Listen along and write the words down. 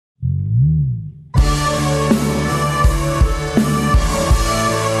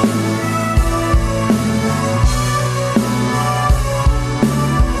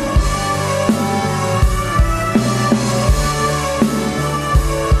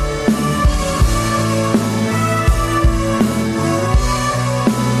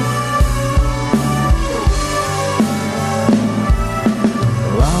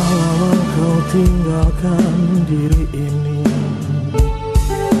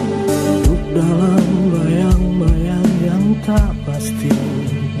tak pasti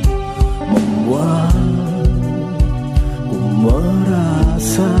membuatku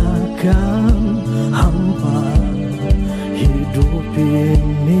merasakan hampa hidup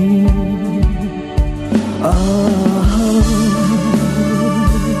ini.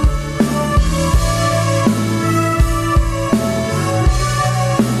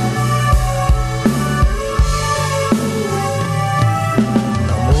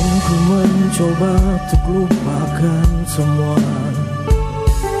 Coba untuk lupakan semua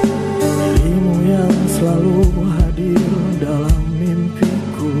dirimu yang selalu hadir dalam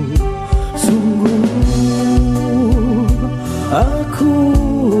mimpiku. Sungguh aku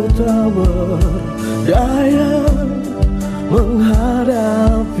tak berdaya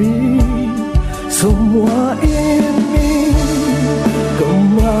menghadapi semua ini.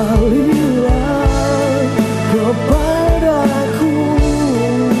 Kembalilah kepadaku,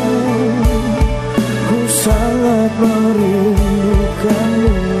 sangat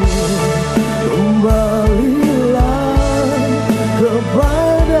merindukanmu. Kembalilah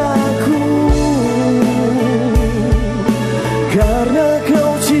kepadaku, karena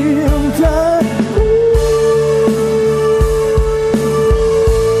kau cintaku.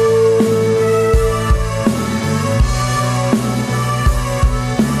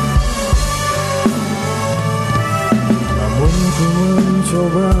 Namun ku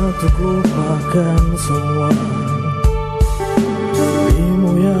mencoba untuk lupakan semua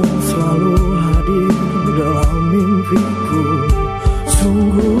dirimu yang selalu hadir dalam mimpiku.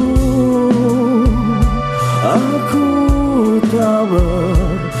 Sungguh aku tak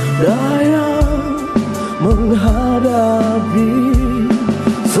berdaya menghadapi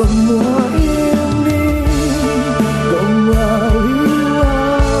semua ini.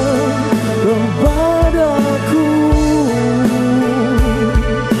 Kembalilah kepadaku,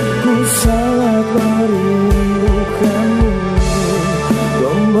 sangat merindukanmu.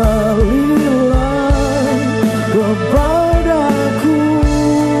 Kembalilah kepadaku,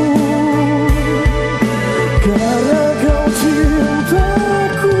 karena kau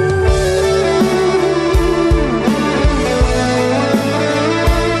cintaku.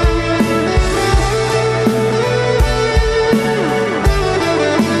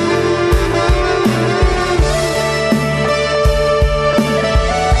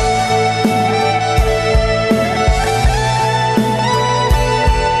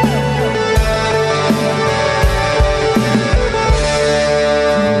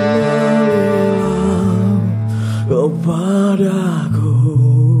 Kepadaku,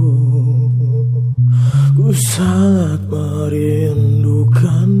 ku sangat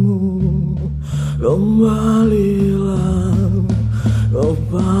merindukanmu. Kembalilah